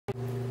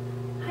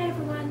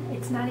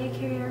Nadia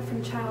Carrier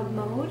from Child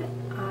Mode.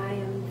 I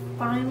am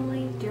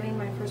finally doing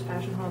my first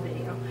fashion haul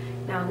video.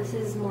 Now this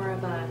is more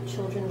of a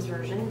children's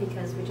version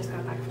because we just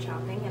got back from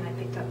shopping and I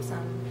picked up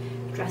some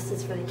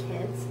dresses for the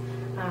kids.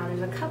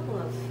 There's a couple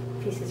of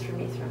pieces for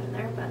me thrown in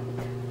there, but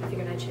I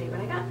figured I'd show you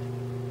what I got.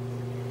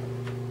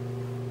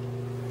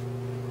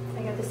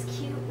 I got this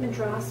cute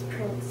Madras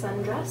print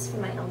sundress for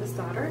my eldest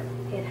daughter.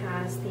 It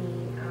has the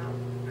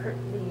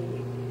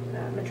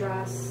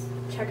Madras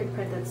checkered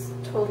print that's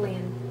totally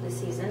in the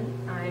season.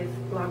 I've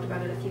blogged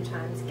about it a few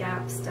times.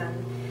 Gap's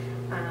done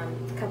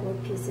a couple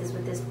of pieces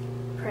with this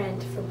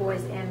print for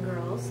boys and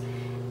girls.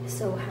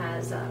 So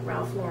has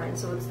Ralph Lauren,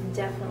 so it's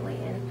definitely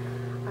in.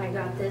 I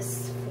got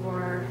this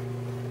for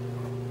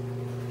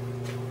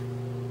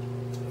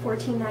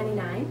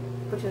 $14.99,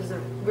 which is a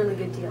really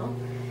good deal.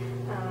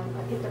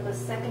 I picked up a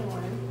second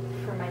one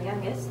for my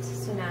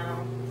youngest, so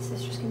now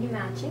sisters can do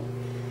matching.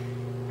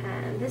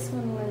 And this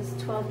one was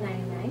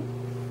 $12.99.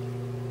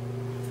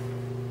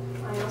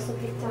 I also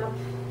picked up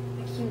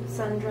a cute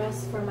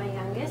sundress for my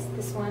youngest.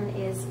 This one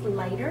is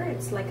lighter.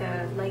 It's like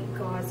a light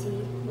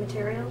gauzy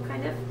material,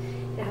 kind of.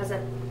 It has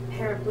a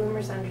pair of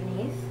bloomers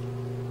underneath,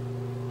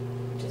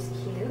 which is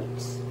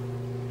cute.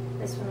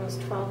 This one was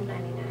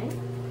 $12.99.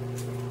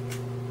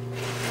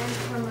 And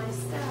for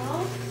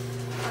myself,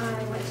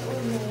 I went to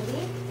Old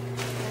Navy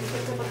and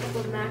picked up a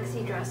couple of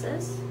maxi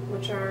dresses,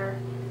 which are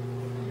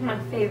my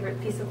favorite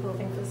piece of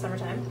clothing for the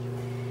summertime.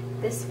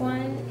 This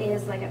one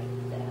is like a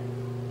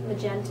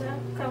magenta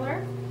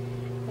color,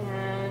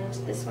 and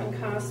this one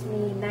cost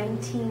me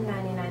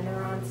 $19.99.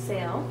 They're on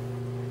sale.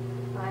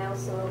 I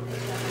also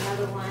picked up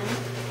another one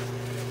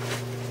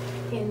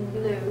in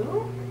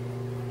blue.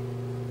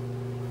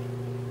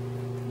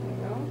 There you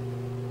go.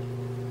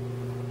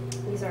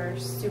 These are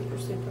super,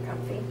 super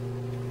comfy.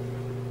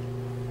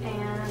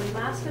 And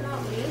last but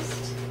not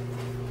least,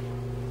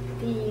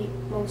 the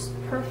most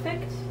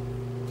perfect,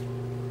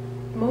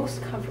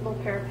 most comfortable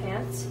pair of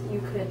pants you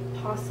could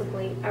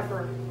possibly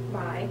ever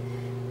buy.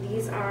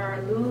 These are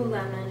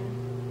Lululemon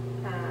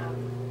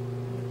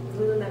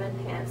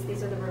pants.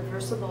 These are the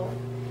reversible,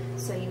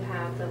 so you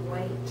have the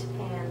white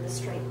and the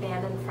straight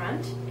band in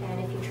front, and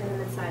if you turn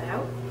them inside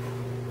out,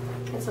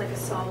 it's like a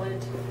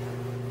solid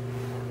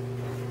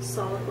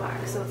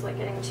black. So it's like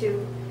getting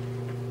two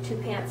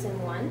pants in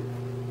one,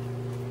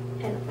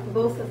 and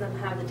both of them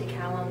have the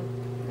decal in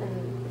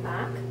the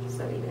back.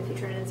 So even if you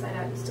turn it inside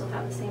out, you still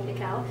have the same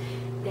decal.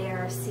 They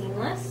are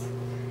seamless,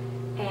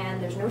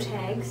 and there's no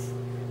tags.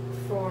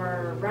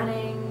 For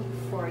running,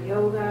 for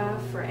yoga,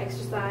 for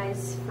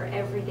exercise, for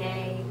every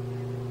day,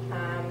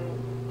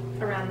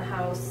 around the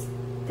house.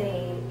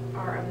 They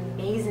are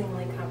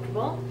amazingly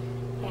comfortable,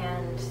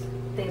 and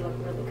they look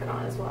really good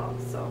on as well.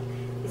 So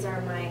these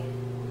are my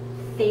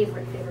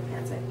favorite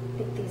pants. I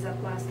picked these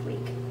up last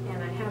week,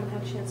 and I haven't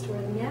had a chance to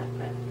wear them yet,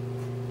 but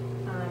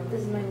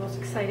this is my most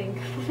exciting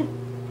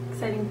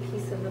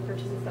piece of the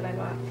purchases that I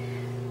bought.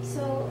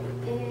 So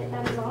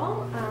that is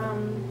all.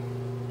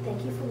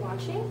 Thank you for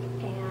watching,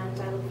 and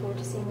I look forward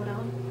to seeing what